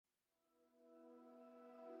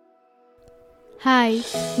Hi,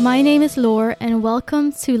 my name is Laure and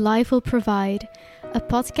welcome to Life Will Provide, a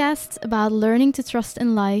podcast about learning to trust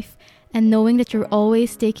in life and knowing that you're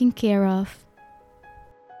always taken care of.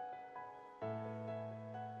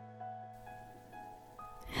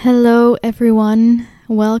 Hello everyone,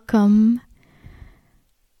 welcome.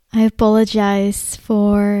 I apologize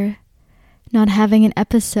for not having an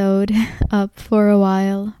episode up for a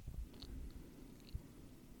while.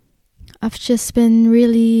 I've just been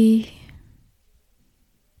really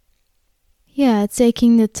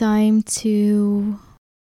taking the time to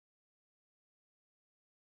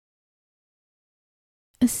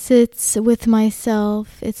sit with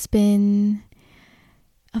myself. I've been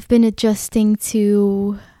adjusting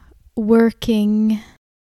to working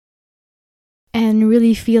and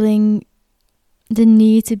really feeling the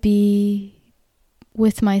need to be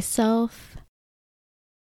with myself.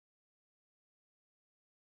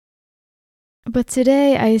 But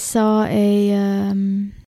today I saw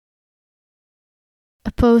a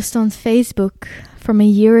post on Facebook from a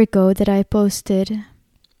year ago that I posted,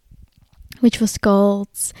 which was called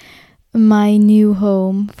My New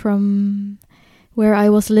Home, from where I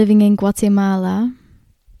was living in Guatemala.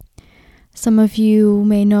 Some of you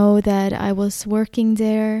may know that I was working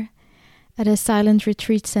there at a silent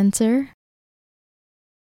retreat center.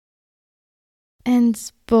 And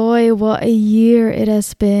boy, what a year it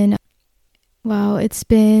has been. Wow, it's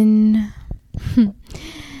been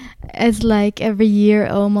it's like every year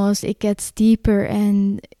almost it gets deeper,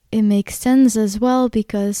 and it makes sense as well,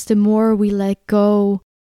 because the more we let go,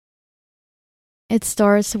 it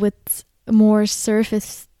starts with more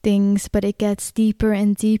surface things, but it gets deeper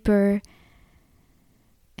and deeper.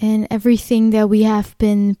 And everything that we have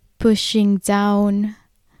been pushing down,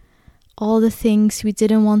 all the things we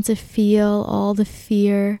didn't want to feel, all the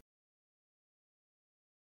fear,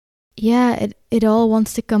 it all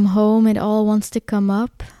wants to come home, it all wants to come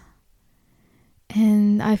up.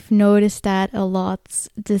 And I've noticed that a lot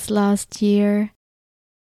this last year.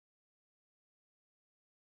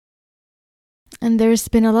 And there's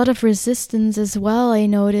been a lot of resistance as well, I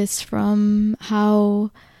noticed, from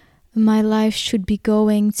how my life should be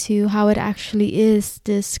going to how it actually is.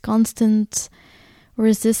 This constant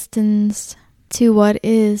resistance to what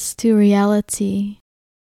is, to reality.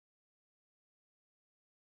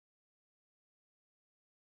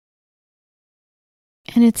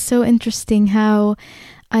 And it's so interesting how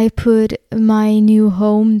I put my new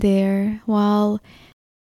home there, while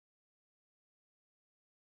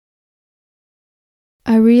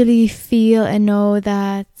I really feel and know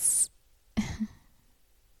that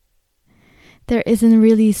there isn't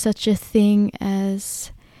really such a thing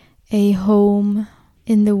as a home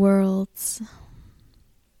in the world.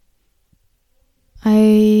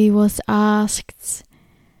 I was asked,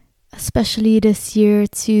 especially this year,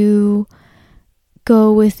 to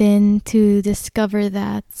go within to discover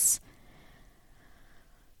that,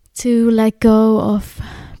 to let go of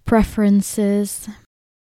preferences,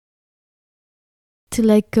 to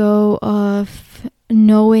let go of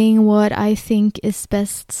knowing what I think is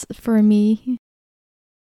best for me,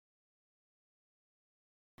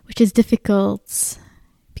 which is difficult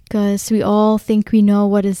because we all think we know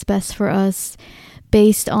what is best for us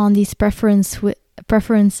based on these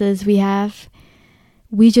preferences we have.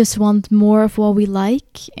 We just want more of what we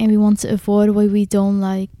like, and we want to avoid what we don't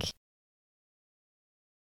like.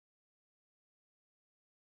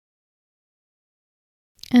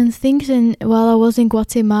 And while I was in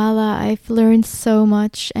Guatemala, I've learned so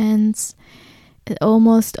much, and it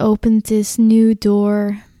almost opened this new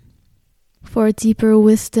door for deeper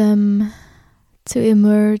wisdom to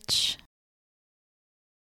emerge.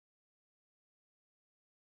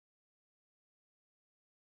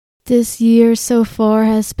 This year so far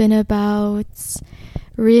has been about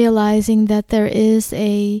realizing that there is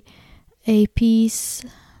a peace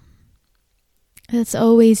that's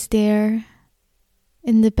always there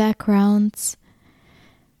in the background,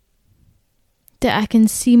 that I can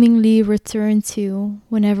seemingly return to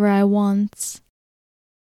whenever I want.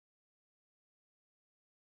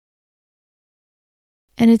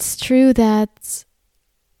 And it's true that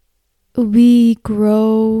we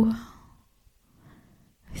grow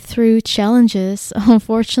through challenges.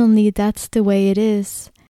 Unfortunately, that's the way it is.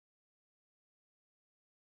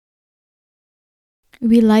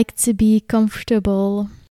 We like to be comfortable.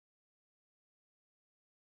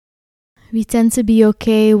 We tend to be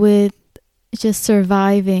okay with just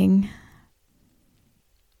surviving.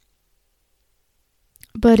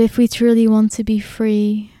 But if we truly want to be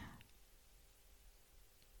free,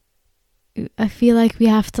 I feel like we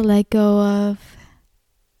have to let go of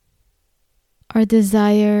our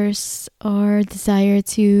desires, our desire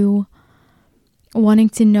to wanting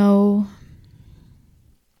to know,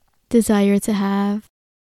 desire to have.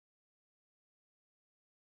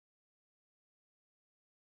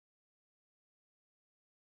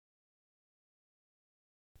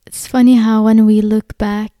 It's funny how when we look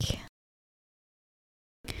back,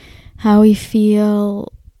 how we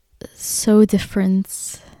feel so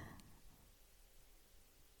different.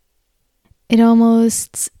 It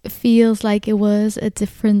almost feels like it was a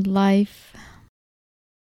different life.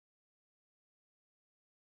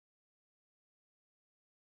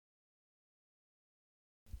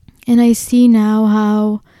 And I see now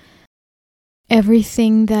how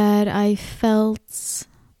everything that I felt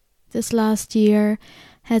this last year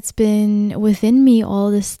has been within me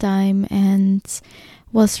all this time and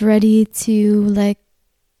was ready to let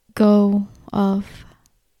go of.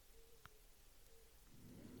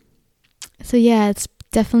 So yeah, it's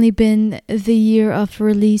definitely been the year of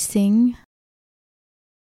releasing.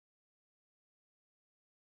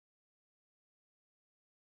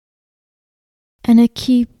 And a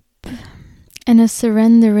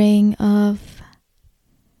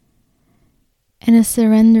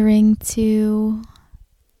surrendering to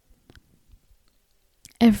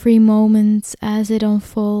every moment as it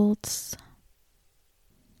unfolds.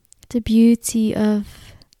 The beauty of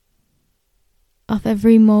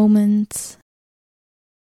every moment.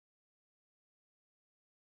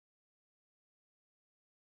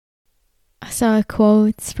 I saw a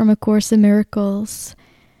quote from A Course in Miracles,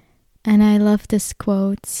 and I love this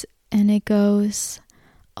quote, and it goes,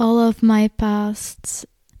 "All of my past,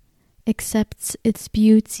 except its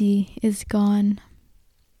beauty, is gone,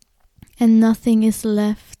 and nothing is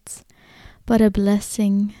left but a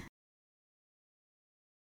blessing."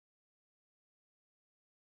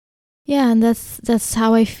 Yeah, and that's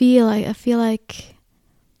how I feel. I feel like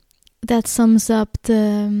that sums up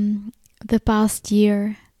the past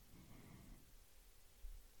year.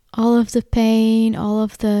 All of the pain, all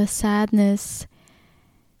of the sadness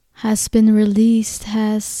has been released,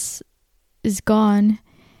 is gone,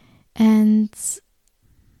 and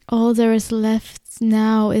all there is left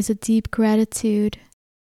now is a deep gratitude.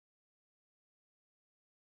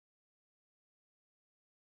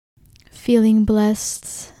 Feeling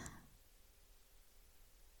blessed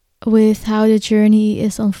with how the journey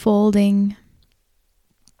is unfolding.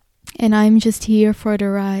 And I'm just here for the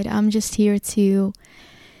ride. I'm just here to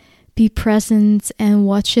be present and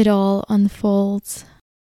watch it all unfold.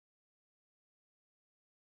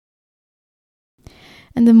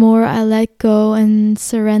 And the more I let go and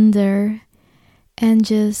surrender and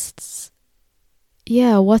just,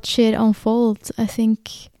 watch it unfold, I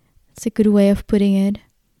think it's a good way of putting it.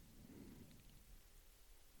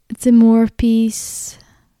 The more peace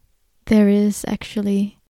there is,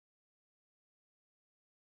 actually.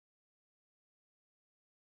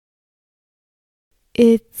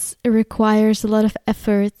 It requires a lot of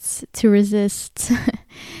effort to resist,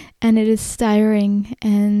 and it is tiring,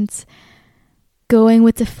 and going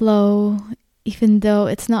with the flow, even though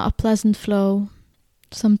it's not a pleasant flow,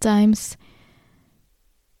 sometimes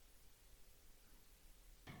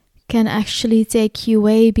can actually take you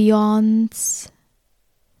way beyond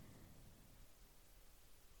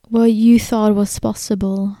what you thought was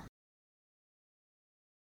possible.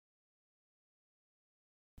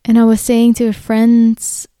 And I was saying to a friend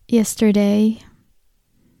yesterday,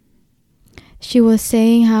 she was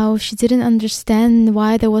saying how she didn't understand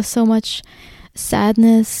why there was so much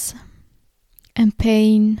sadness and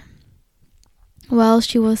pain, while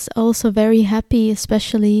she was also very happy,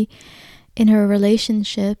 especially in her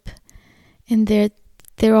relationship. And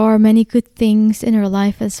there are many good things in her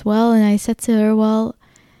life as well. And I said to her, well,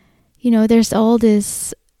 there's all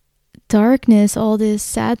this darkness, all this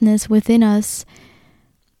sadness within us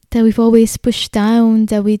that we've always pushed down,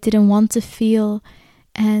 that we didn't want to feel.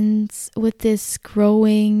 And with this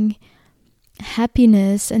growing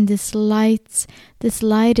happiness and this light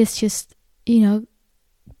is just,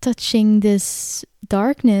 touching this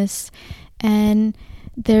darkness, and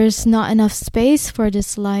there's not enough space for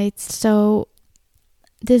this light. So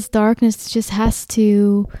this darkness just has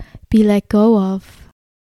to be let go of.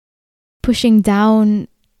 Pushing down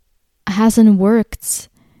hasn't worked.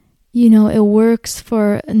 It works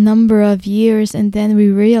for a number of years, and then we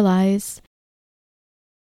realize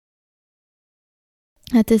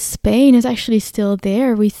that this pain is actually still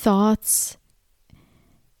there. We thought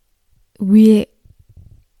we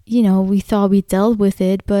dealt with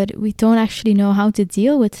it, but we don't actually know how to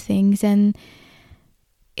deal with things, and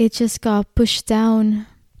it just got pushed down,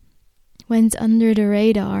 went under the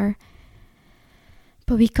radar.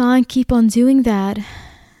 But we can't keep on doing that,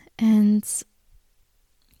 and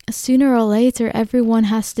sooner or later everyone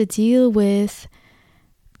has to deal with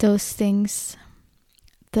those things,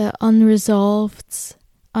 the unresolved,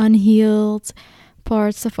 unhealed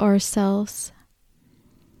parts of ourselves.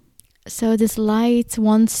 So this light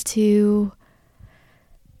wants to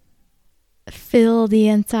fill the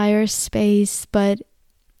entire space, but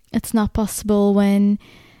it's not possible when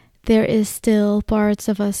there is still parts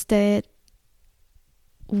of us that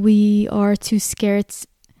we are too scared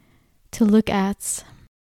to look at.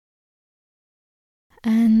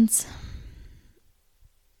 And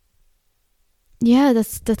yeah,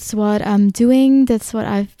 that's what I'm doing. That's what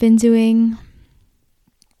I've been doing.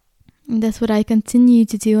 And that's what I continue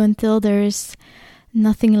to do until there's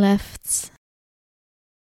nothing left.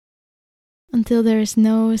 Until there's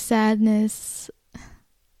no sadness,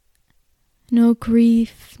 no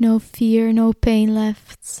grief, no fear, no pain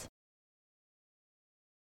left.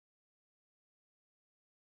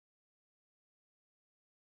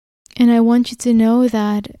 And I want you to know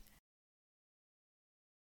that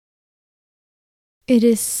it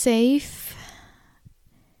is safe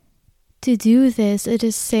to do this. It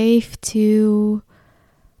is safe to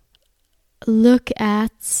look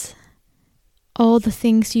at all the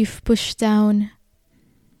things you've pushed down.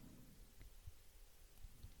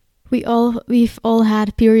 We've all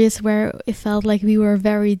had periods where it felt like we were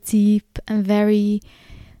very deep and very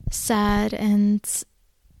sad, and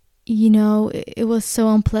it was so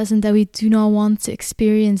unpleasant that we do not want to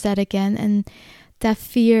experience that again. And that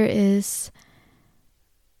fear is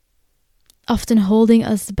often holding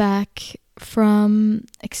us back from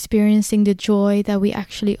experiencing the joy that we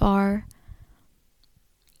actually are.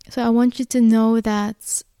 So I want you to know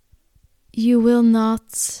that you will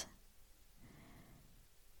not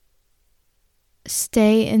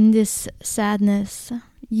stay in this sadness.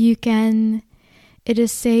 It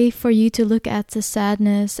is safe for you to look at the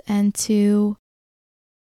sadness and to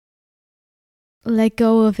let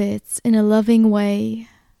go of it in a loving way,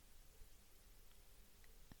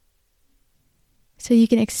 so you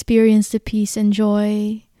can experience the peace and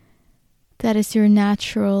joy that is your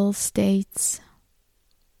natural state.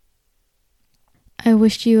 I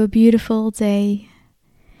wish you a beautiful day.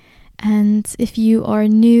 And if you are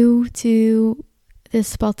new to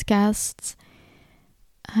this podcast,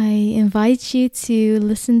 I invite you to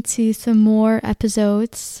listen to some more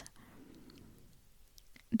episodes.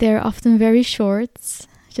 They're often very short,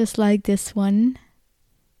 just like this one.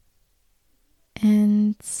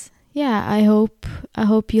 And yeah, I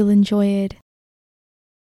hope you'll enjoy it.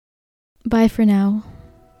 Bye for now.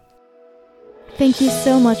 Thank you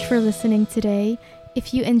so much for listening today.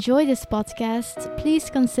 If you enjoy this podcast, please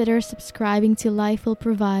consider subscribing to Life Will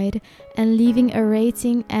Provide and leaving a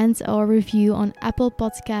rating and/or review on Apple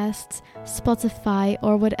Podcasts, Spotify,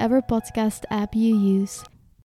 or whatever podcast app you use.